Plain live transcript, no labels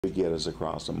to get us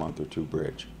across a month or two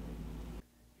bridge.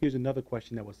 Here's another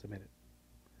question that was submitted.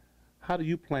 How do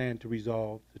you plan to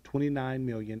resolve the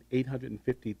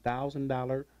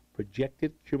 $29,850,000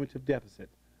 projected cumulative deficit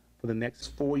for the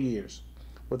next 4 years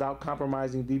without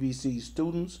compromising VVC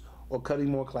students or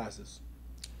cutting more classes?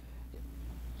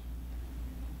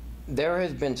 There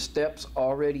has been steps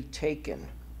already taken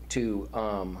to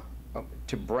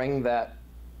bring that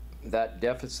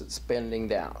deficit spending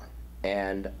down,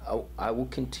 and I will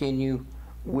continue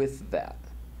with that.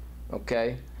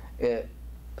 Okay,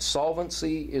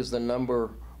 solvency is the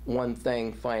 #1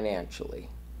 thing financially.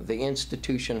 The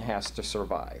institution has to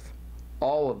survive.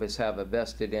 All of us have a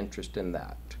vested interest in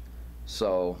that.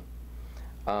 So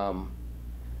those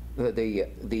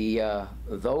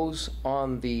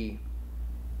on the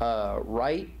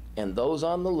right and those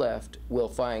on the left will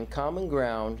find common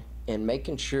ground in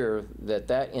making sure that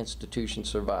that institution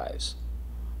survives.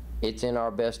 It's in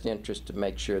our best interest to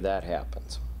make sure that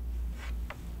happens.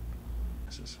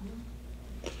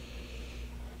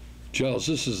 Giles,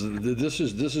 this is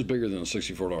bigger than a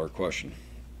 $64 question.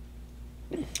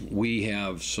 We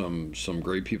have some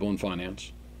great people in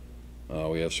finance.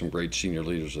 We have some great senior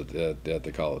leaders at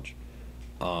the college.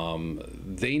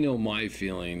 They know my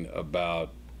feeling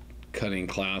about cutting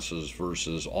classes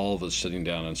versus all of us sitting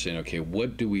down and saying, okay,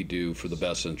 what do we do for the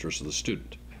best interest of the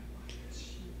student?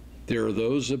 There are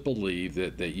those that believe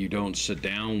that you don't sit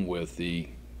down with the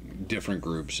different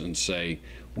groups and say,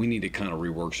 we need to kind of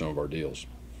rework some of our deals.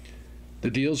 The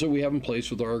deals that we have in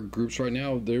place with our groups right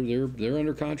now, they're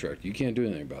under contract. You can't do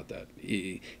anything about that.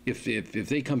 If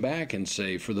they come back and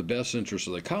say, for the best interest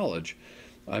of the college,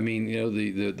 I mean, you know,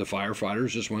 the firefighters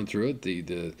just went through it.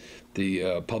 The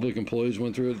public employees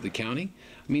went through it. The county.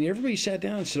 I mean, everybody sat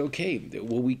down and said, okay,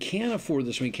 well, we can't afford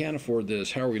this. We can't afford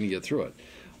this. How are we going to get through it?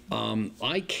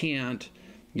 I can't,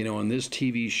 you know, on this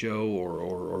TV show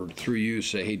or through you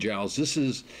say, hey, Giles,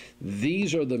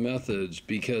 these are the methods,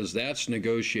 because that's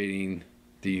negotiating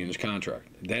the union's contract.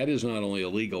 That is not only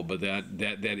illegal, but that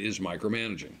is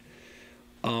micromanaging.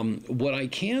 What I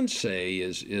can say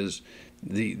is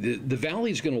the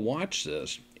Valley's going to watch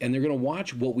this, and they're going to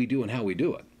watch what we do and how we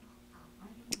do it.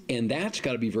 And that's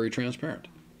got to be very transparent.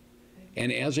 And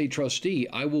as a trustee,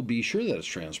 I will be sure that it's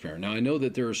transparent. Now, I know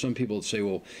that there are some people that say,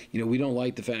 well, you know, we don't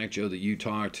like the fact, Joe, that you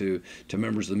talk to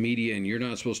members of the media, and you're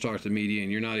not supposed to talk to the media,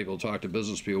 and you're not able to talk to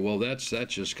business people. Well, that's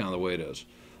just kind of the way it is.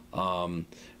 I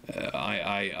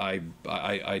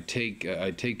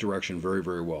take direction very,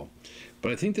 very well.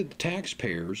 But I think that the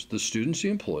taxpayers, the students, the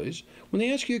employees, when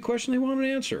they ask you a question, they want an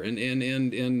answer, and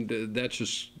that's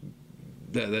just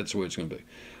that's the way it's going to be.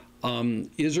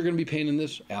 Is there going to be pain in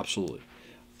this? Absolutely.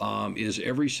 Is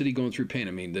every city going through pain?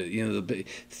 I mean,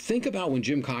 think about when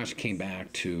Jim Cox came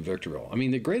back to Victorville. I mean,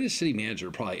 the greatest city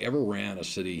manager probably ever ran a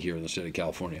city here in the state of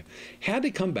California had to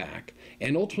come back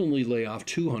and ultimately lay off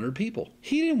 200 people.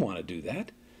 He didn't want to do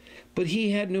that, but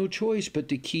he had no choice but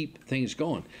to keep things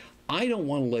going. I don't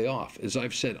want to lay off. As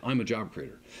I've said, I'm a job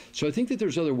creator. So I think that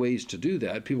there's other ways to do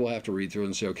that. People have to read through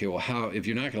and say, okay, well, how, if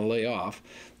you're not going to lay off,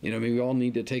 you know, maybe we all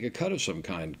need to take a cut of some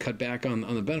kind, cut back on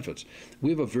the benefits. We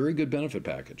have a very good benefit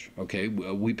package, okay?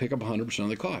 We pick up 100% of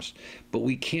the cost. But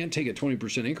we can't take a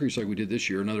 20% increase like we did this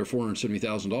year, another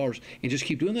 $470,000, and just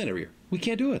keep doing that every year. We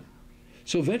can't do it.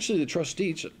 So eventually the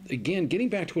trustees, again, getting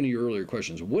back to one of your earlier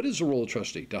questions, what is the role of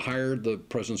trustee? To hire the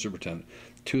president superintendent,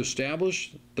 to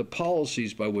establish the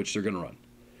policies by which they're going to run.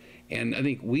 And I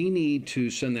think we need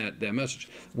to send that message.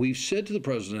 We've said to the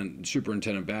president and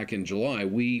superintendent back in July,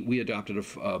 we adopted a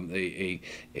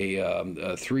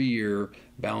 3-year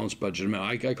balanced budget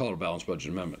amendment. I call it a balanced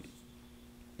budget amendment.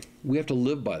 We have to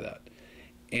live by that.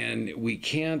 And we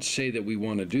can't say that we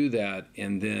want to do that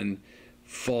and then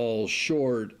fall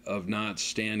short of not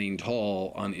standing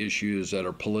tall on issues that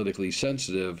are politically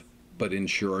sensitive but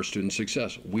ensure our student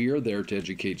success. We are there to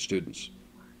educate students.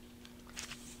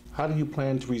 How do you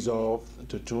plan to resolve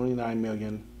the $29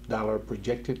 million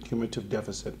projected cumulative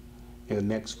deficit in the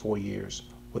next 4 years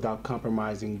without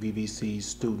compromising VVC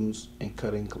students and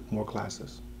cutting more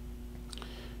classes?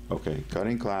 Okay,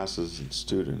 cutting classes and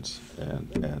students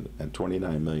and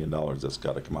 $29 million, that's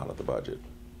got to come out of the budget.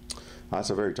 That's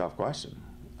a very tough question.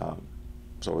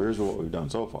 So here's what we've done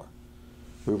so far.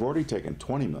 We've already taken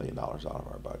 $20 million out of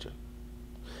our budget.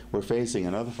 We're facing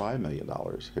another $5 million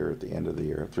here at the end of the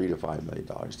year, $3 to $5 million,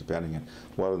 depending on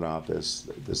whether or not this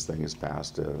thing is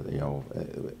passed, you know,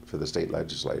 for the state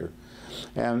legislature.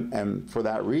 And for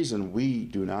that reason, we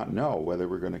do not know whether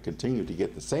we're going to continue to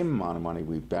get the same amount of money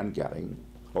we've been getting,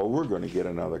 or we're going to get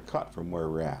another cut from where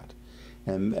we're at.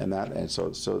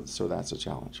 So that's a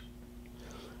challenge.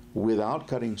 Without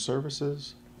cutting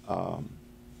services,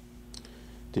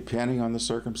 depending on the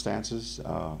circumstances,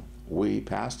 we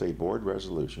passed a board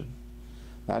resolution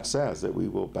that says that we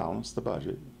will balance the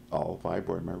budget. All 5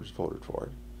 board members voted for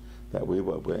it. That we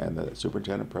will, and the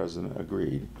superintendent president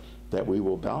agreed that we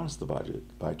will balance the budget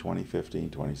by 2015,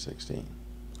 2016.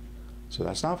 So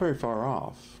that's not very far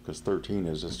off, because 13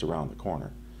 is just around the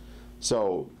corner.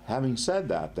 So having said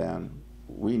that, then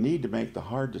we need to make the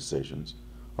hard decisions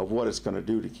of what it's going to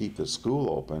do to keep the school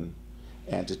open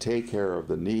and to take care of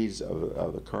the needs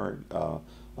of the current of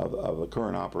the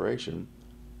current operation.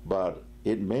 But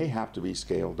it may have to be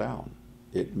scaled down.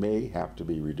 It may have to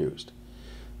be reduced.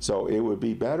 So it would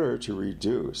be better to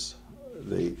reduce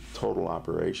the total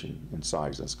operation in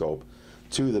size and scope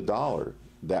to the dollar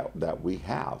that we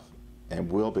have and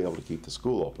will be able to keep the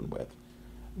school open with,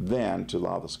 than to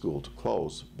allow the school to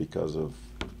close because of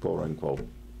quote unquote,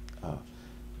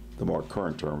 the more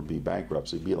current term would be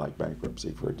bankruptcy, be like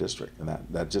bankruptcy for a district, and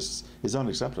that just is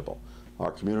unacceptable.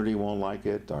 Our community won't like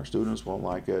it, our students won't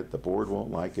like it, the board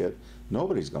won't like it,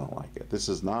 nobody's going to like it. This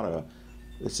is not a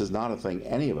thing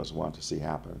any of us want to see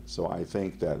happen. So I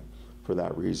think that for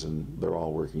that reason, they're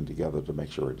all working together to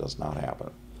make sure it does not happen.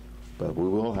 But we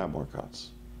will have more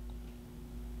cuts.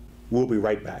 We'll be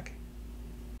right back.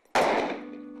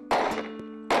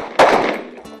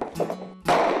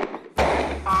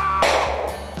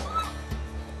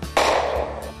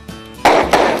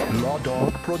 Law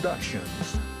Dog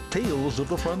Productions, Tales of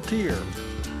the Frontier,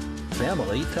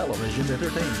 family television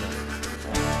entertainment.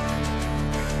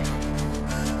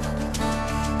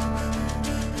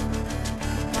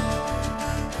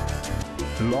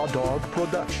 Law Dog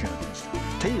Productions,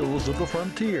 Tales of the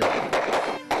Frontier.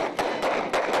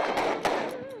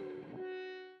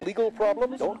 Legal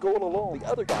problems? Don't go it alone. The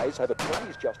other guys have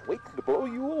attorneys just waiting to blow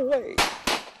you away.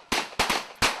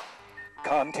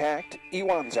 Contact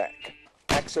Iwanzak.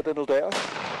 Accidental death?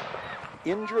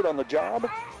 Injured on the job?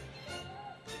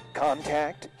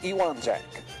 Contact Iwanzak.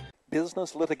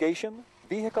 Business litigation?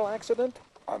 Vehicle accident?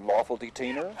 Unlawful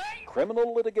detainer?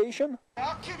 Criminal litigation?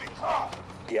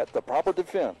 Get the proper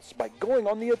defense by going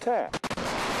on the attack.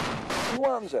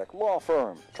 Iwanzak Law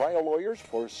Firm. Trial lawyers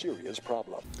for serious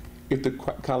problems. If the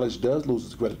college does lose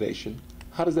its accreditation,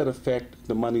 how does that affect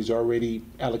the monies already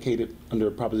allocated under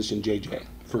Proposition JJ?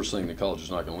 First thing, the college is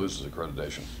not going to lose its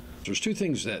accreditation. There's two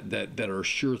things that are a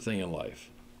sure thing in life: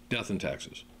 death and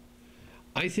taxes.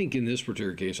 I think in this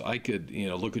particular case, I could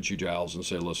look at you, Jiles, and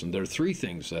say, listen, there are three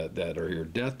things that are here: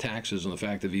 death, taxes, and the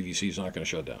fact that VVC is not going to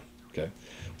shut down. Okay,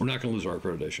 we're not going to lose our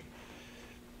accreditation.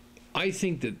 I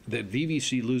think that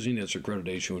VVC losing its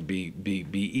accreditation would be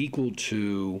equal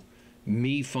to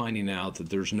me finding out that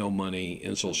there's no money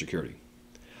in Social Security.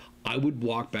 I would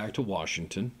walk back to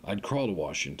Washington, I'd crawl to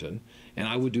Washington, and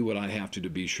I would do what I have to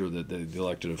be sure that the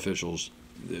elected officials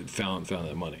found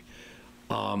that money.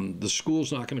 The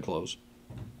school's not going to close.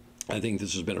 I think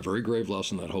this has been a very grave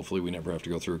lesson that hopefully we never have to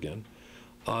go through again.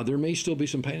 There may still be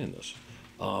some pain in this,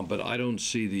 but I don't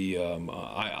see the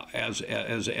as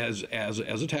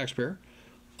a taxpayer.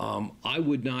 I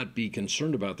would not be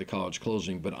concerned about the college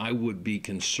closing, but I would be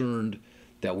concerned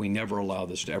that we never allow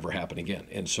this to ever happen again.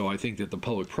 And so I think that the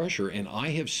public pressure, and I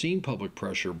have seen public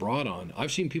pressure brought on.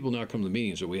 I've seen people now come to the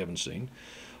meetings that we haven't seen.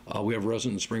 We have a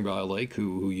resident in Spring Valley Lake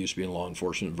who used to be in law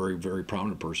enforcement, a very, very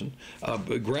prominent person, a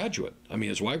graduate. I mean,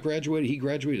 his wife graduated, he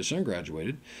graduated, his son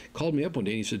graduated, called me up one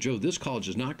day and he said, Joe, this college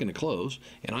is not going to close,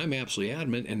 and I'm absolutely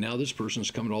adamant, and now this person's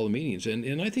coming to all the meetings.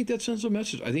 And I think that sends a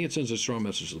message. I think it sends a strong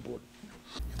message to the board.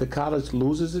 If the college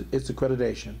loses its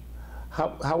accreditation,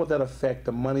 how would that affect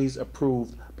the monies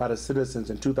approved by the citizens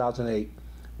in 2008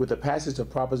 with the passage of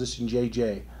Proposition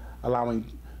JJ, allowing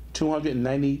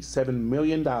 $297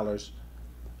 million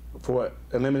for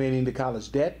eliminating the college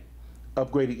debt,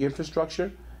 upgrading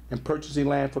infrastructure, and purchasing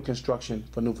land for construction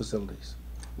for new facilities?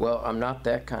 Well, I'm not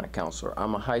that kind of counselor.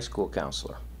 I'm a high school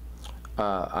counselor.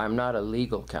 I'm not a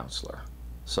legal counselor.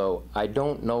 So I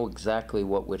don't know exactly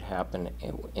what would happen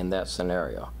in that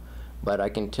scenario. But I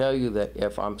can tell you that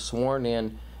if I'm sworn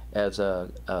in as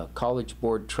a college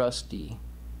board trustee,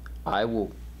 I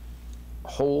will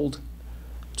hold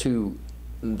to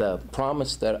the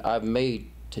promise that I've made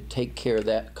to take care of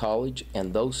that college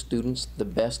and those students the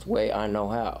best way I know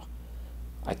how.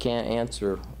 I can't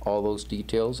answer all those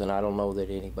details, and I don't know that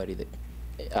anybody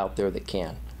out there that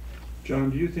can.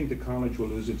 John, do you think the college will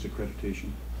lose its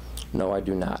accreditation? No, I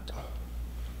do not.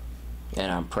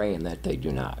 And I'm praying that they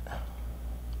do not.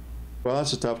 Well,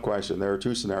 that's a tough question. There are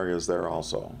two scenarios there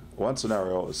also. One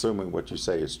scenario, assuming what you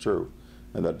say is true,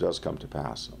 and that does come to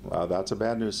pass. That's a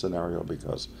bad news scenario,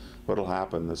 because what will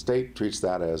happen, the state treats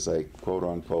that as a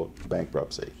quote-unquote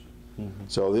bankruptcy.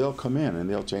 So they'll come in and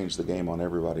they'll change the game on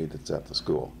everybody that's at the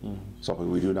school.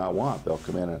 Something we do not want. They'll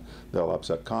come in and they'll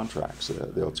upset contracts.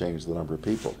 They'll change the number of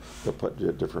people. They'll put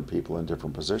different people in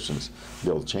different positions.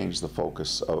 They'll change the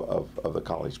focus of the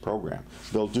college program.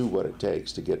 They'll do what it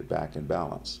takes to get it back in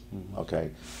balance.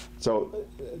 Okay? So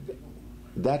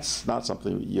that's not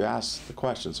something you ask the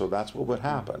question, so that's what would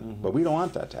happen. But we don't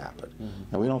want that to happen.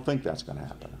 And we don't think that's going to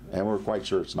happen. And we're quite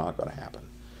sure it's not going to happen.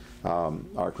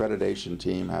 Our accreditation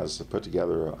team has put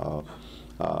together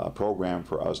a program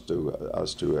for us to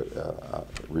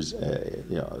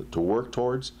work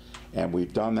towards, and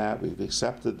we've done that. We've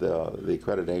accepted the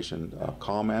accreditation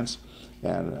comments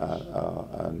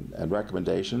and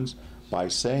recommendations by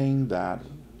saying that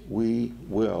we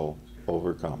will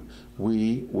overcome.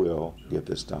 We will get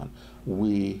this done.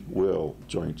 We will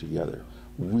join together.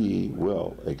 We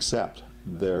will accept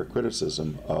their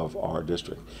criticism of our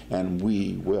district, and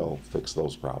we will fix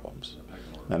those problems.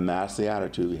 And that's the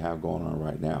attitude we have going on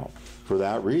right now. For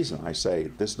that reason, I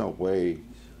say there's no way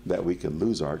that we can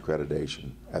lose our accreditation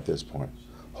at this point.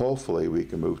 Hopefully, we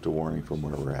can move to warning from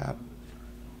where we're at.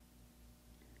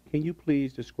 Can you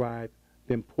please describe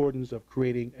the importance of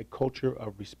creating a culture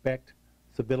of respect,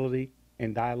 civility,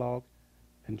 and dialogue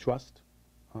and trust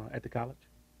at the college?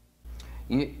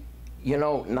 You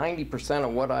know, 90%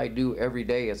 of what I do every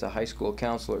day as a high school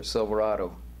counselor at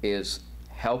Silverado is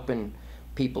helping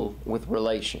people with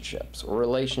relationships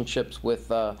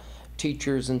with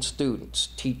teachers and students,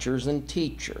 teachers and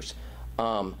teachers,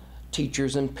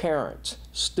 teachers and parents,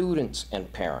 students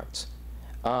and parents.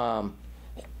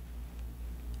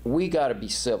 We got to be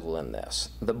civil in this.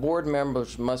 The board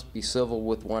members must be civil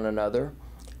with one another,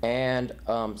 and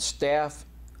staff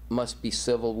must be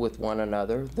civil with one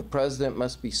another. The president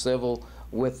must be civil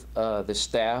with the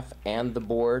staff and the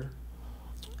board,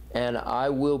 and I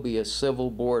will be a civil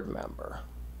board member.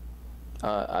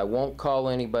 I won't call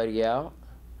anybody out,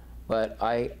 but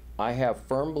I have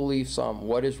firm beliefs on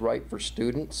what is right for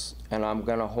students, and I'm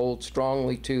going to hold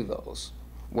strongly to those.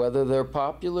 Whether they're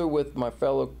popular with my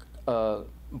fellow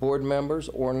board members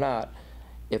or not,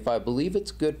 if I believe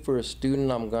it's good for a student,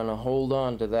 I'm going to hold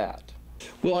on to that.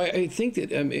 Well, I think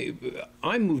that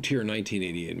I moved here in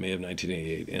 1988, May of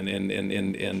 1988,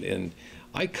 and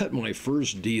I cut my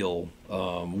first deal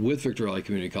with Victor Valley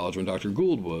Community College when Dr.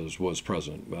 Gould was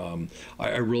president.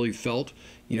 I really felt,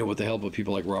 you know, with the help of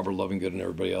people like Robert Lovingood and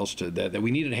everybody else, that we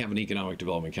needed to have an economic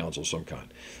development council of some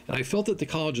kind. And I felt that the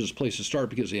college was a place to start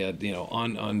because they had, you know,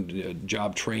 on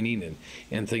job training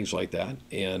and things like that.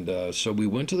 And so we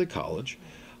went to the college.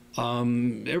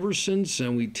 Ever since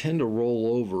then, we tend to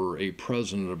roll over a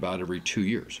president about every 2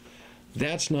 years.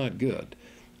 That's not good.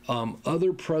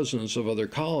 Other presidents of other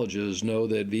colleges know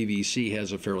that VVC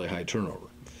has a fairly high turnover.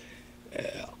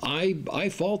 I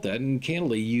fault that, and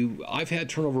candidly, I've had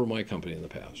turnover in my company in the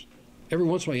past. Every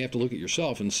once in a while, you have to look at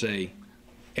yourself and say,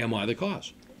 am I the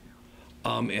cause?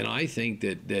 And I think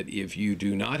that if you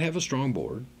do not have a strong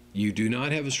board, you do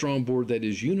not have a strong board that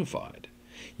is unified,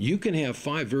 you can have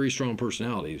 5 very strong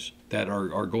personalities that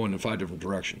are going in 5 different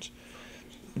directions.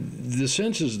 The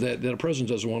sense is that a president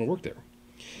doesn't want to work there.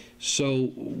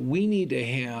 So we need to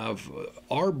have,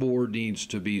 our board needs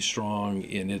to be strong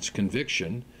in its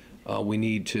conviction. We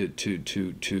need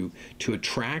to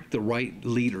attract the right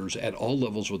leaders at all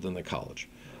levels within the college.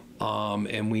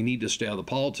 And we need to stay out of the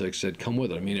politics that come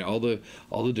with it. I mean, all the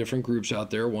different groups out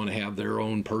there want to have their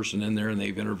own person in there, and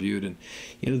they've interviewed. And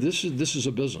you know, this is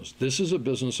a business. This is a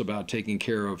business about taking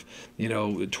care of, you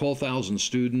know, 12,000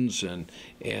 students and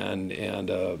you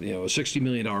know, a $60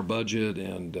 million budget,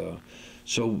 and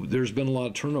so there's been a lot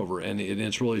of turnover, and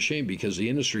it's really a shame because the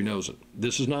industry knows it.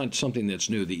 This is not something that's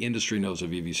new. The industry knows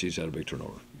that VVC's had a big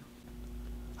turnover.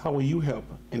 How will you help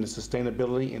in the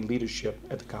sustainability and leadership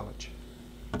at the college?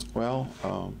 Well,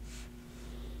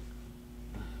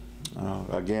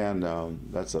 again,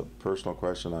 that's a personal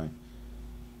question.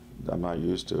 I'm not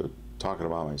used to talking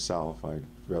about myself. I'd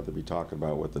rather be talking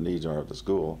about what the needs are of the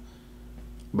school.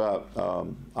 But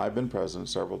I've been president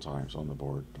several times on the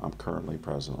board. I'm currently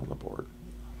president on the board.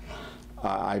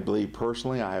 I believe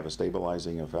personally I have a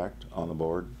stabilizing effect on the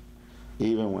board,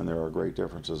 even when there are great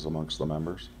differences amongst the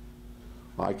members.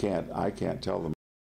 I can't tell them